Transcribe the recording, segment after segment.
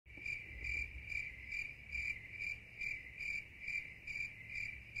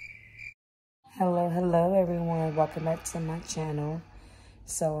Hello everyone, welcome back to my channel.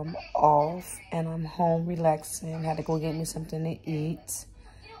 So I'm off and I'm home relaxing. Had to go get me something to eat,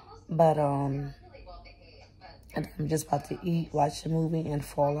 but I'm just about to eat, watch a movie, and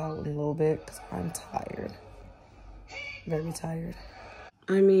fall out in a little bit because I'm tired, very tired.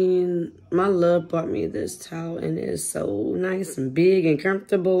 I mean, my love bought me this towel and it is so nice and big and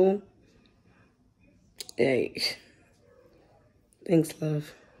comfortable. Hey, thanks,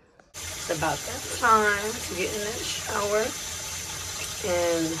 love. It's about that time to get in that shower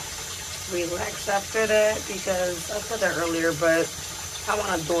and relax after that because I said that earlier, but I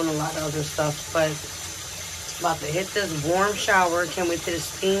want to doing a lot of other stuff. But about to hit this warm shower. Can't wait till the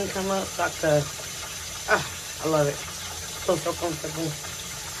steam come up so I could, I love it. So comfortable.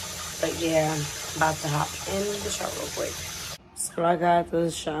 But yeah, about to hop in the shower real quick. So I got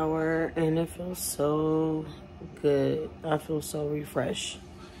the shower and it feels so good. I feel so refreshed.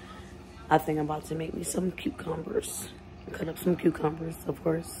 I think I'm about to make me some cucumbers. Cut up some cucumbers, of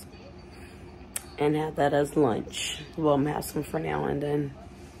course. And have that as lunch. Well, I'm gonna have some for now and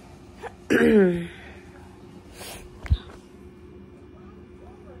then.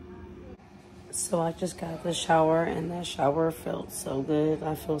 So I just got the shower and that shower felt so good.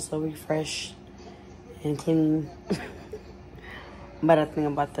 I feel so refreshed and clean. But I think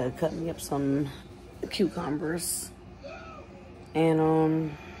I'm about to cut me up some cucumbers.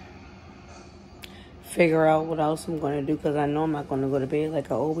 And figure out what else I'm going to do because I know I'm not going to go to bed like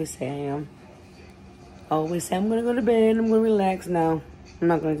I always say I am. I always say I'm going to go to bed, I'm going to relax now. I'm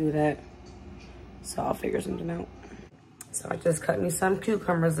not going to do that. So I'll figure something out. So I just cut me some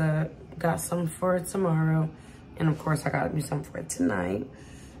cucumbers up. Got some for tomorrow. And of course I got me some for tonight.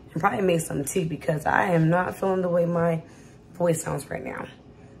 And probably make some tea because I am not feeling the way my voice sounds right now.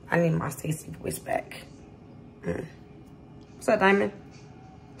 I need my Stacy voice back. What's up, Diamond?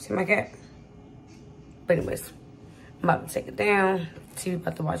 See my cat? But anyways, I'm about to take it down. TV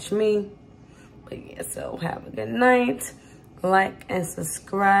about to watch me. But yeah, so have a good night. Like and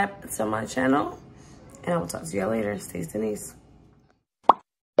subscribe to my channel. And I will talk to y'all later. Stay Denise.